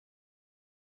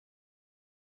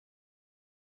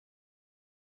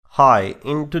Hi,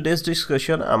 in today's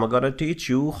discussion, I'm gonna teach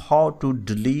you how to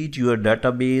delete your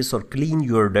database or clean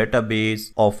your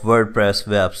database of WordPress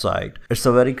website. It's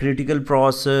a very critical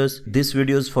process. This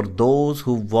video is for those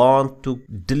who want to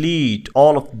delete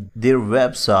all of their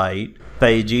website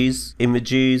pages,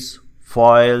 images,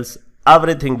 files.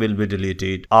 Everything will be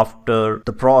deleted after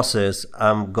the process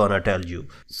I'm gonna tell you.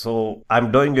 So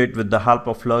I'm doing it with the help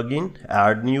of plugin.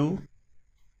 Add new.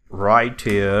 Right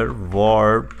here,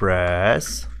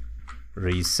 WordPress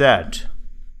reset.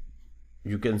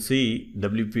 You can see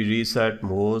WP reset,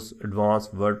 most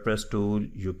advanced WordPress tool.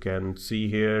 You can see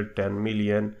here 10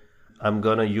 million. I'm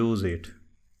gonna use it.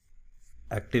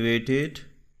 Activate it.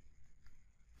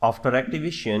 After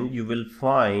activation, you will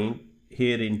find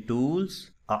here in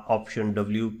tools option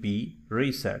WP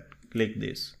reset. Click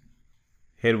this.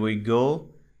 Here we go.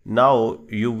 Now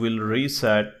you will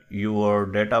reset your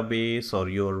database or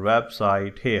your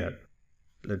website here.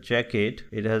 Let's check it.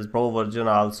 It has pro version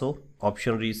also.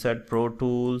 Option reset, pro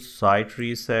tools, site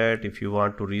reset. If you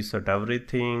want to reset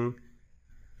everything,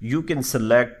 you can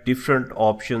select different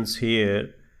options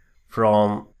here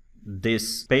from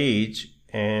this page,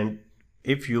 and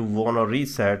if you want to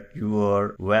reset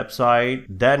your website,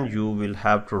 then you will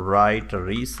have to write a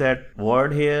reset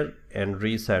word here and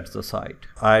reset the site.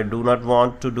 I do not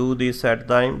want to do this at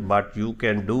time, but you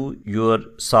can do. Your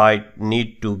site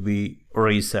need to be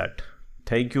reset.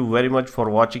 Thank you very much for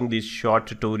watching this short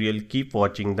tutorial. Keep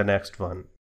watching the next one.